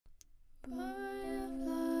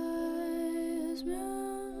Fireflies,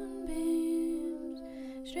 moonbeams,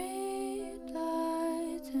 street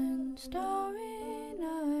lights and starry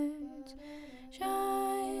nights.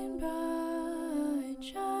 Shine bright,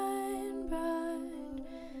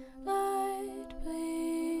 light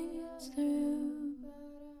bleeds through.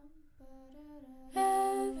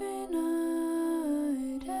 Every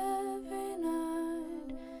night,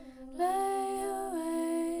 lay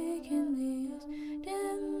awake in these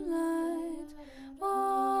dim lights,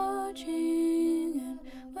 watching and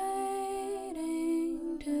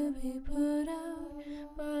waiting to be put out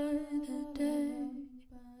by the day.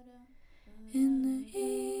 In the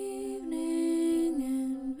evening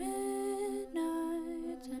and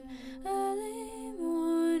midnights and early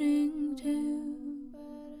morning too,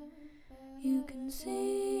 you can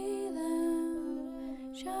see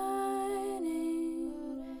them shining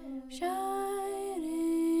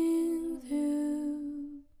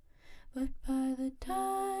through. But by the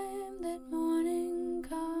time that morning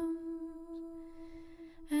comes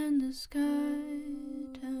and the sky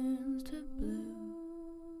turns to blue,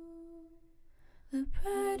 the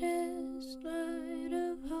brightest light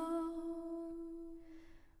of all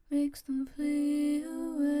makes them flee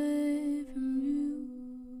away from you.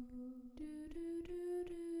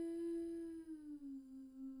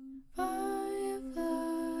 Fireflies,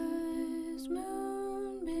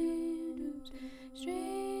 moonbeams,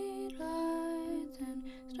 street lights and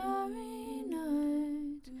starry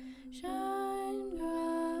nights. Shine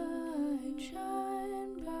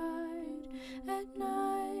bright at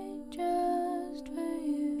night just for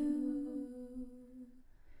you.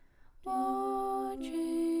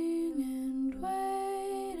 Watching and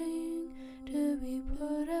waiting to be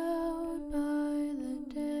put out by the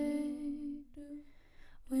day,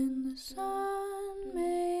 when the sun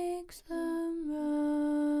makes them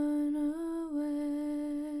run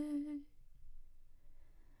away.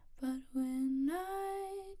 But when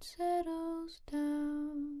night settles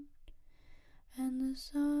down and the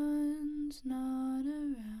sun's not